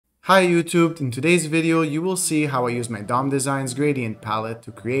Hi YouTube, in today's video you will see how I use my DOM Designs gradient palette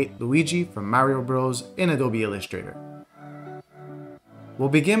to create Luigi from Mario Bros in Adobe Illustrator. We'll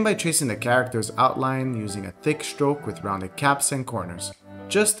begin by tracing the character's outline using a thick stroke with rounded caps and corners,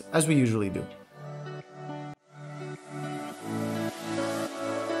 just as we usually do.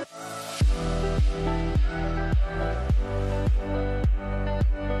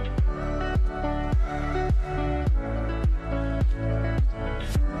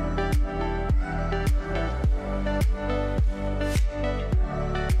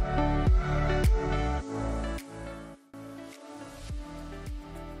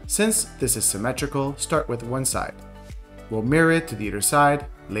 Since this is symmetrical, start with one side. We'll mirror it to the other side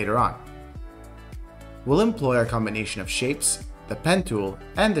later on. We'll employ our combination of shapes, the pen tool,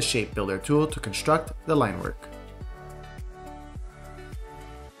 and the shape builder tool to construct the line work.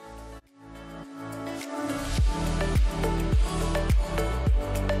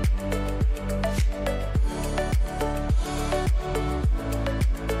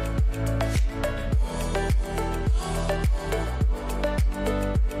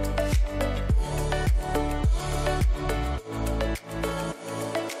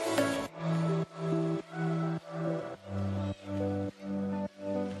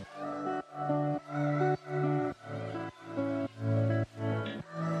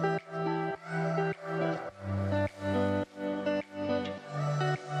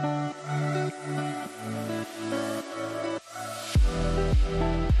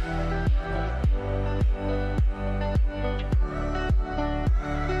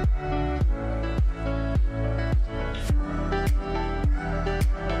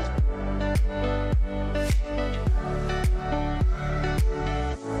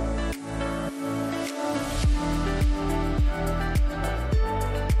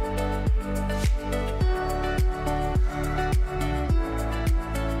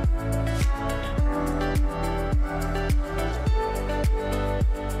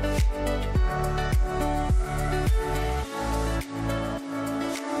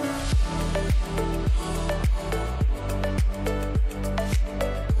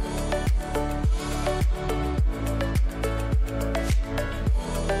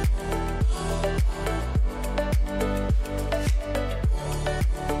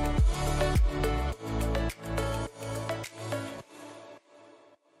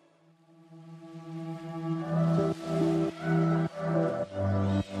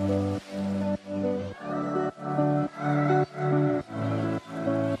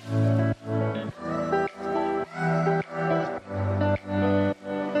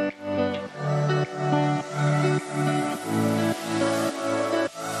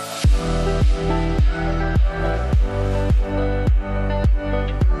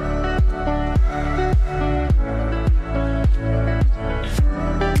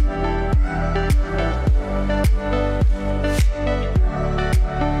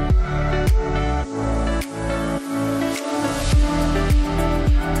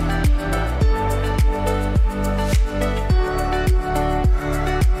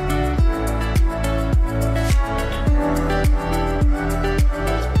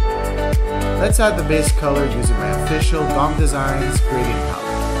 Let's add the base color using my official DOM Designs gradient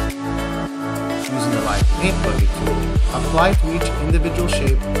palette. Using the light paint bucket tool, apply to each individual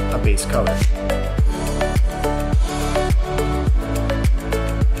shape a base color.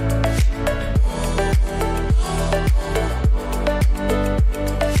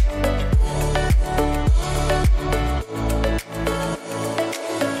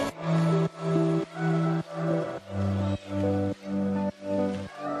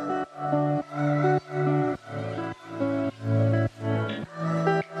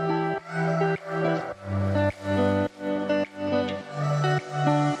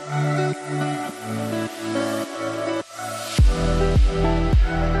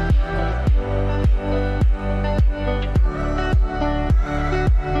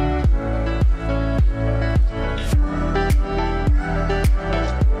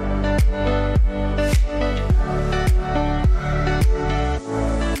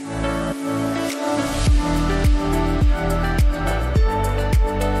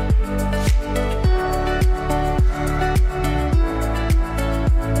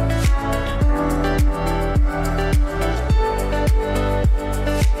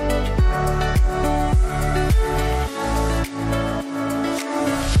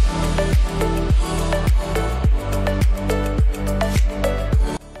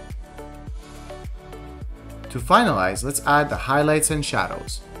 To finalize, let's add the highlights and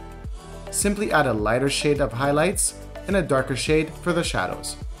shadows. Simply add a lighter shade of highlights and a darker shade for the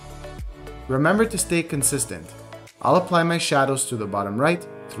shadows. Remember to stay consistent. I'll apply my shadows to the bottom right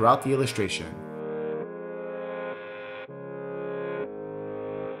throughout the illustration.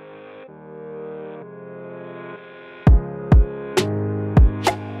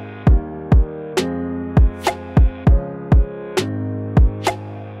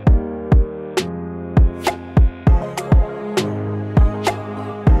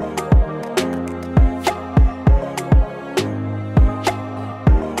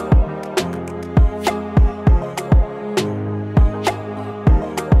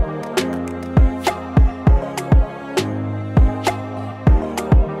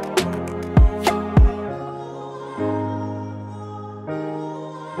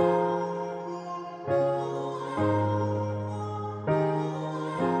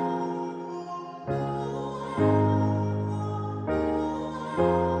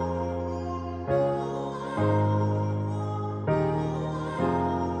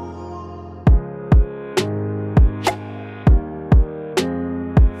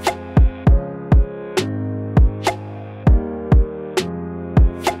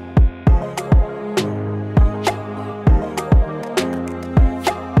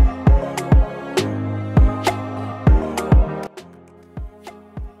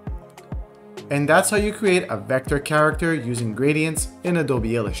 And that's how you create a vector character using gradients in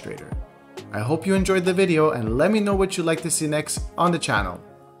Adobe Illustrator. I hope you enjoyed the video and let me know what you'd like to see next on the channel.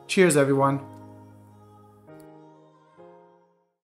 Cheers everyone!